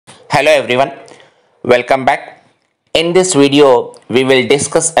Hello everyone, welcome back. In this video, we will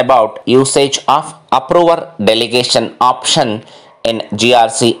discuss about usage of approver delegation option in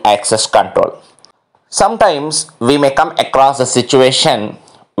GRC access control. Sometimes we may come across a situation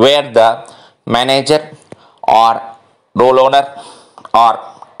where the manager or role owner or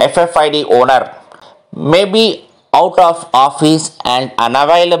FFID owner may be out of office and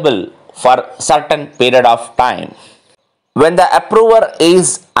unavailable for certain period of time. When the approver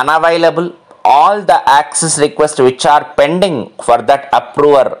is unavailable, all the access requests which are pending for that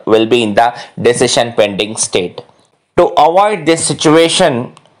approver will be in the decision pending state. To avoid this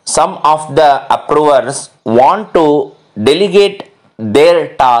situation, some of the approvers want to delegate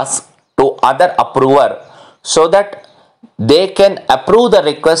their task to other approver so that they can approve the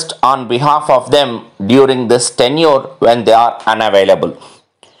request on behalf of them during this tenure when they are unavailable.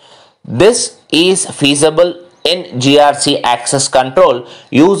 This is feasible in GRC access control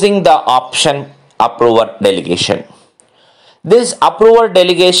using the option approver delegation. This approver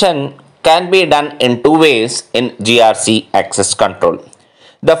delegation can be done in two ways in GRC access control.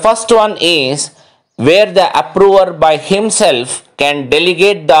 The first one is where the approver by himself can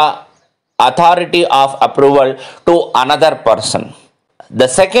delegate the authority of approval to another person. The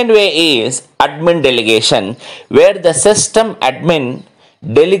second way is admin delegation, where the system admin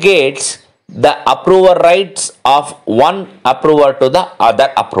delegates the approver rights of one approver to the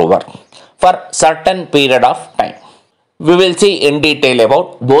other approver for certain period of time. We will see in detail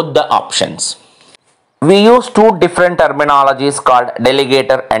about both the options. We use two different terminologies called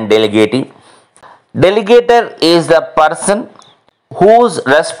delegator and delegatee. Delegator is the person whose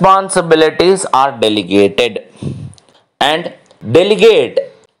responsibilities are delegated, and delegate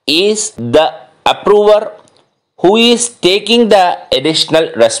is the approver who is taking the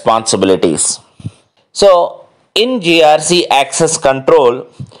additional responsibilities. So, in GRC access control,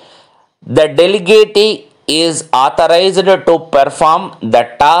 the delegatee is authorized to perform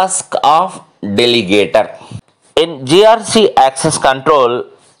the task of delegator. In GRC access control,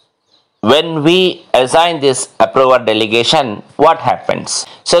 when we assign this approver delegation, what happens?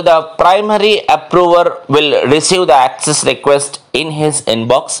 So, the primary approver will receive the access request in his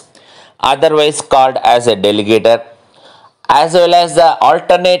inbox, otherwise called as a delegator, as well as the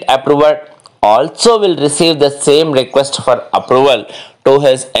alternate approver also will receive the same request for approval to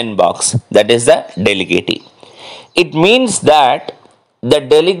his inbox, that is the delegatee. It means that the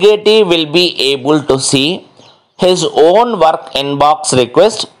delegatee will be able to see his own work inbox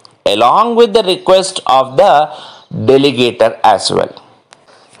request along with the request of the delegator as well.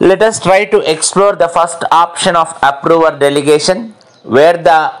 Let us try to explore the first option of approver delegation, where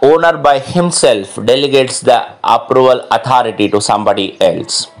the owner by himself delegates the approval authority to somebody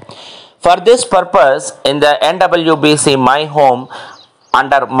else. For this purpose, in the NWBC My Home,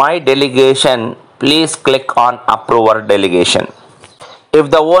 under My Delegation, please click on Approver Delegation.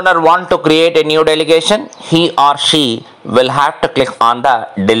 If the owner wants to create a new delegation, he or she will have to click on the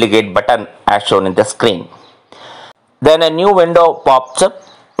Delegate button as shown in the screen. Then a new window pops up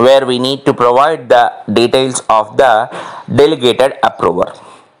where we need to provide the details of the delegated approver.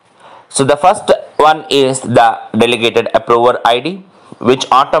 So the first one is the delegated approver ID, which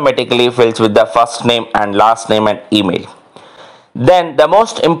automatically fills with the first name and last name and email. Then the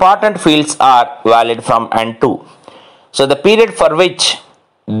most important fields are valid from and to. So the period for which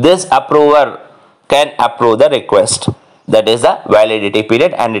this approver can approve the request, that is the validity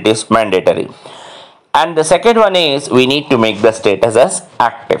period, and it is mandatory. And the second one is we need to make the status as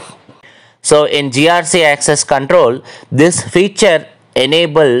active. So in GRC access control, this feature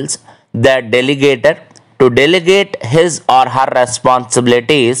enables the delegator to delegate his or her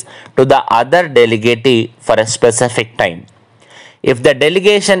responsibilities to the other delegatee for a specific time. If the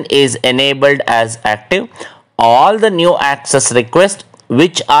delegation is enabled as active, all the new access requests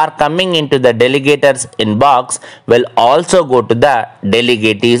which are coming into the delegator's inbox will also go to the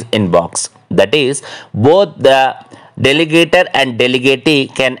delegatee's inbox. That is, both the delegator and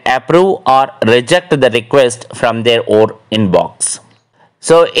delegatee can approve or reject the request from their own inbox.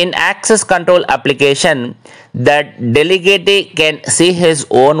 So, in access control application, the delegatee can see his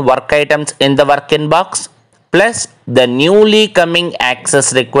own work items in the work inbox plus the newly coming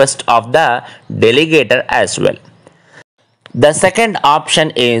access request of the delegator as well. The second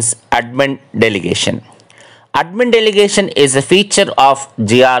option is admin delegation. Admin delegation is a feature of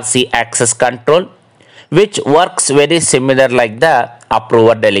GRC access control which works very similar like the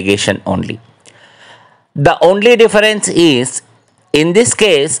approver delegation only. The only difference is, in this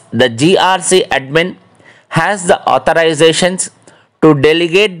case, the GRC admin has the authorizations to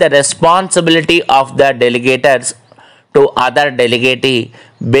delegate the responsibility of the delegators to other delegate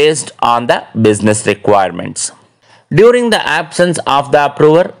based on the business requirements. During the absence of the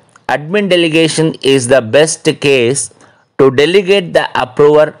approver, admin delegation is the best case to delegate the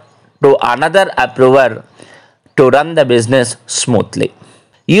approver to another approver to run the business smoothly.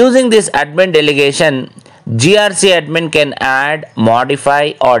 Using this admin delegation, GRC admin can add,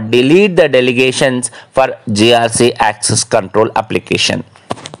 modify or delete the delegations for GRC access control application.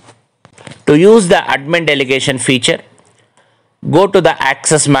 To use the admin delegation feature, go to the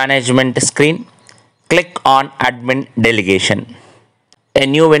access management screen, click on admin delegation. A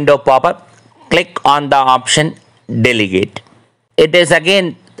new window pop up, click on the option delegate. It is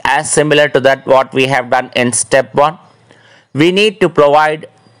again as similar to that what we have done in step 1. We need to provide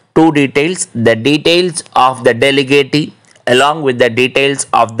two details, the details of the delegate along with the details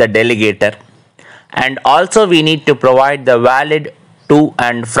of the delegator, and also we need to provide the valid to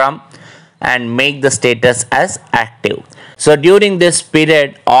and from and make the status as active. So during this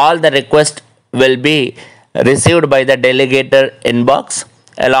period all the requests will be received by the delegator inbox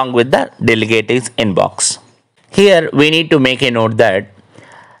along with the delegate's inbox. Here we need to make a note that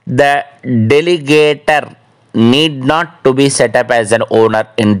the delegator need not to be set up as an owner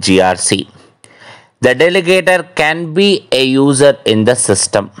in GRC. The delegator can be a user in the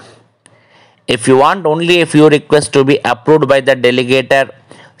system. If you want only a few requests to be approved by the delegator,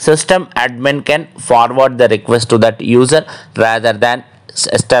 system admin can forward the request to that user rather than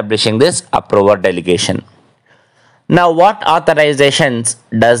establishing this approver delegation. Now, what authorizations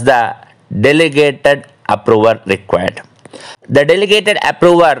does the delegated approver require? The delegated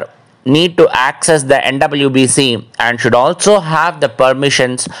approver need to access the NWBC and should also have the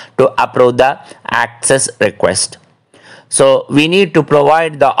permissions to approve the access request. So we need to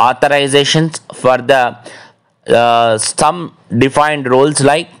provide the authorizations for the some defined roles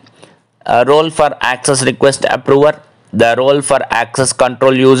like role for access request approver, the role for access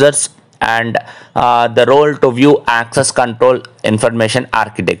control users, and the role to view access control information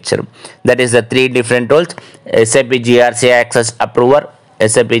architecture. That is the three different roles: SAP GRC access approver,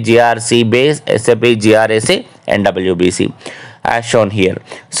 SAP GRC base, SAP GRC, and WBC as shown here.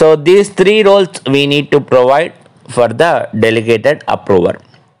 So these three roles we need to provide for the delegated approver.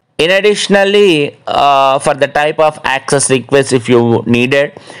 In additionally, for the type of access request, if you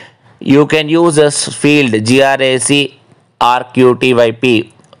needed, you can use this field GRAC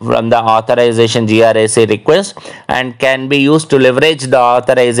RQTYP from the authorization GRAC request and can be used to leverage the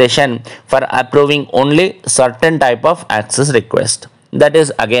authorization for approving only certain type of access request. That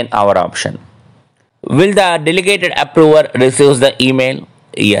is again our option. Will the delegated approver receive the email?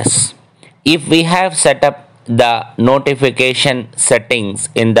 Yes. If we have set up the notification settings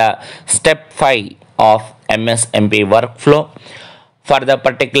in the step 5 of MSMP workflow for the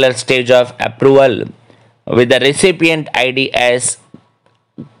particular stage of approval with the recipient ID as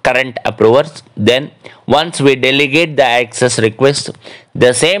current approvers, then once we delegate the access request,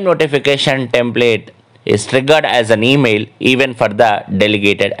 the same notification template is triggered as an email even for the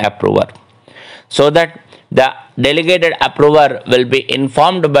delegated approver, so that the delegated approver will be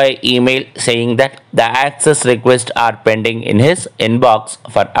informed by email saying that the access requests are pending in his inbox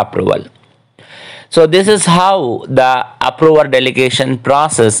for approval. So this is how the approver delegation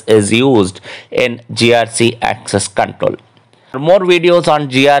process is used in GRC access control. For more videos on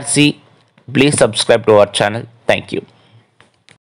GRC, please subscribe to our channel. Thank you.